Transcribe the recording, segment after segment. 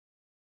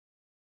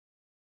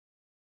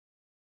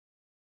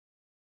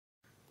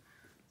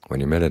When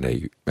you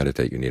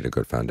meditate, you need a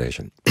good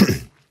foundation.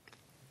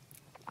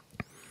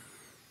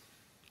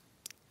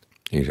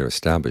 You need to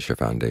establish your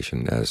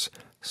foundation as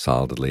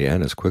solidly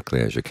and as quickly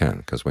as you can,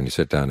 because when you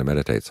sit down to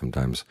meditate,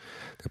 sometimes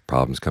the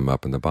problems come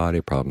up in the body,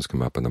 problems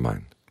come up in the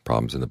mind.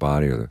 Problems in the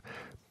body or the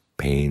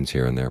pains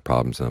here and there,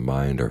 problems in the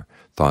mind, or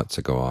thoughts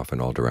that go off in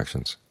all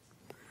directions.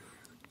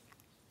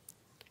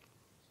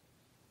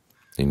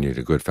 You need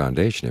a good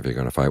foundation if you're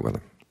going to fight with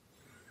them.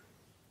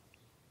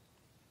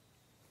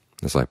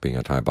 It's like being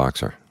a Thai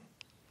boxer.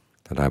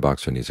 The Thai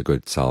boxer needs a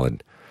good,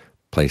 solid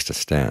place to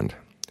stand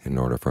in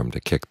order for him to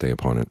kick the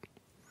opponent,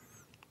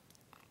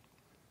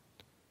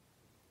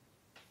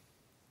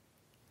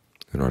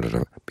 in order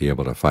to be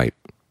able to fight.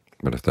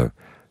 But if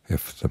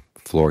the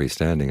floor he's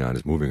standing on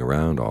is moving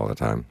around all the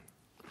time,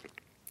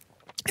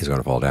 he's going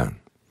to fall down.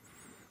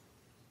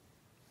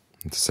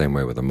 It's the same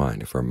way with the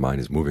mind. If our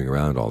mind is moving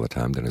around all the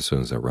time, then as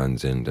soon as it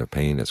runs into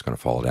pain, it's going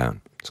to fall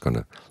down. It's going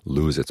to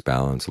lose its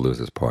balance, lose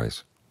its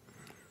poise,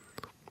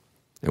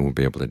 and won't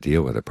be able to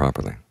deal with it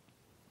properly.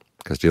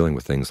 Because dealing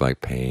with things like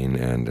pain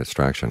and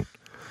distraction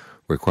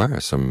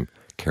requires some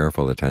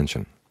careful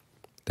attention.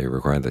 They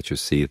require that you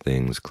see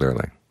things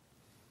clearly,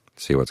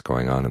 see what's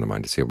going on in the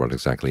mind, to see what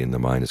exactly in the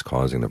mind is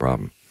causing the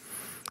problem.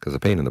 Because the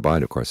pain in the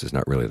body, of course, is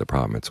not really the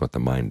problem. It's what the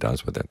mind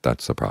does with it.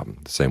 That's the problem.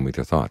 The same with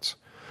your thoughts.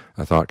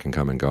 A thought can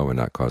come and go and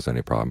not cause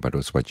any problem, but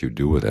it's what you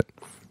do with it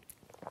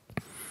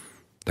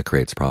that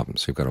creates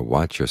problems. So you've got to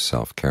watch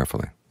yourself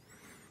carefully.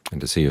 And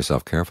to see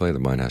yourself carefully, the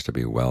mind has to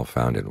be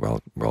well-founded,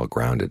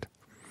 well-grounded.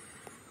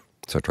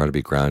 So try to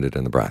be grounded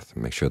in the breath.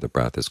 Make sure the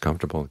breath is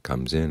comfortable. It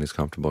comes in, it's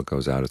comfortable. It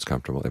goes out, it's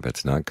comfortable. If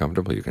it's not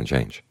comfortable, you can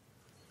change.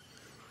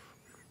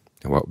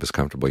 And what was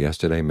comfortable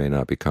yesterday may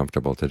not be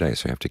comfortable today,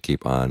 so you have to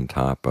keep on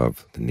top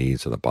of the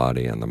needs of the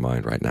body and the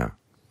mind right now.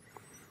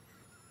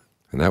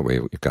 And that way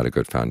you've got a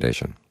good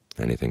foundation.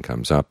 Anything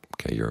comes up,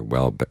 okay, you're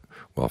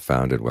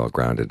well-founded,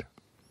 well-grounded.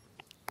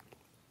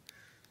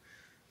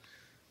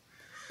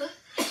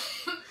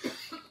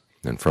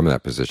 And from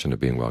that position of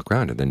being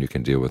well-grounded, then you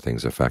can deal with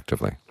things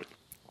effectively.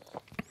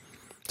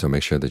 So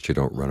make sure that you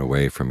don't run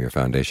away from your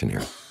foundation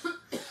here.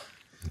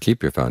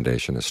 Keep your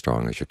foundation as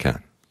strong as you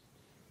can.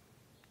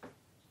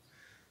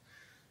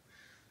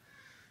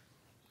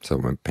 So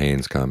when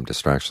pains come,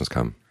 distractions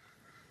come,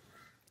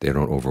 they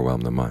don't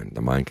overwhelm the mind.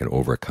 The mind can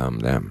overcome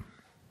them.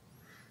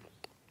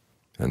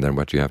 And then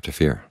what do you have to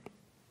fear?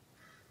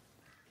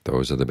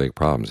 Those are the big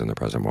problems in the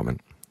present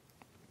moment.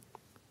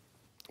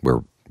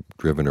 We're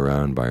driven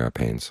around by our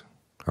pains,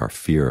 our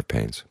fear of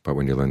pains. But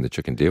when you learn that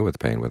you can deal with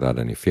pain without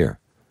any fear,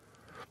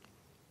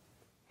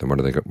 then what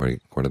are they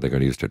going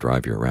to use to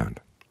drive you around?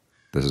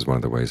 This is one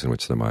of the ways in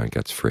which the mind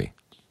gets free.